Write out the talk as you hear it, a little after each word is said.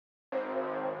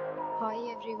Hi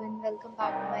everyone, welcome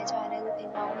back to my channel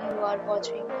and now you are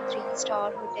watching a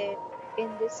 3-star hotel. In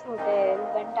this hotel,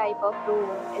 one type of room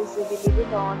is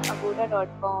available on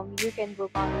agoda.com. You can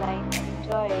book online and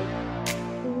enjoy it.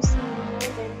 To see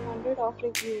more than 100 of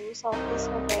reviews of this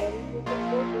hotel, you can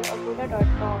go to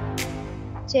agoda.com.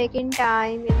 Check-in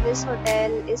time in this hotel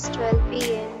is 12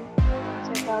 p.m.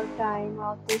 Check-out time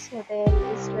of this hotel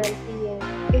is 12 p.m.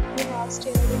 If you have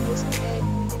stayed in this hotel,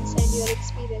 you can send your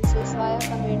experiences via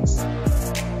comments.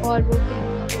 For booking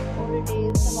or get more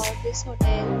details about this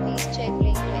hotel, please check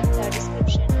link in the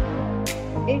description.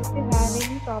 If you have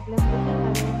any problem booking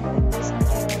a room in this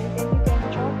hotel, then you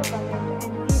can drop a comment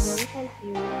and we will help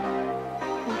you.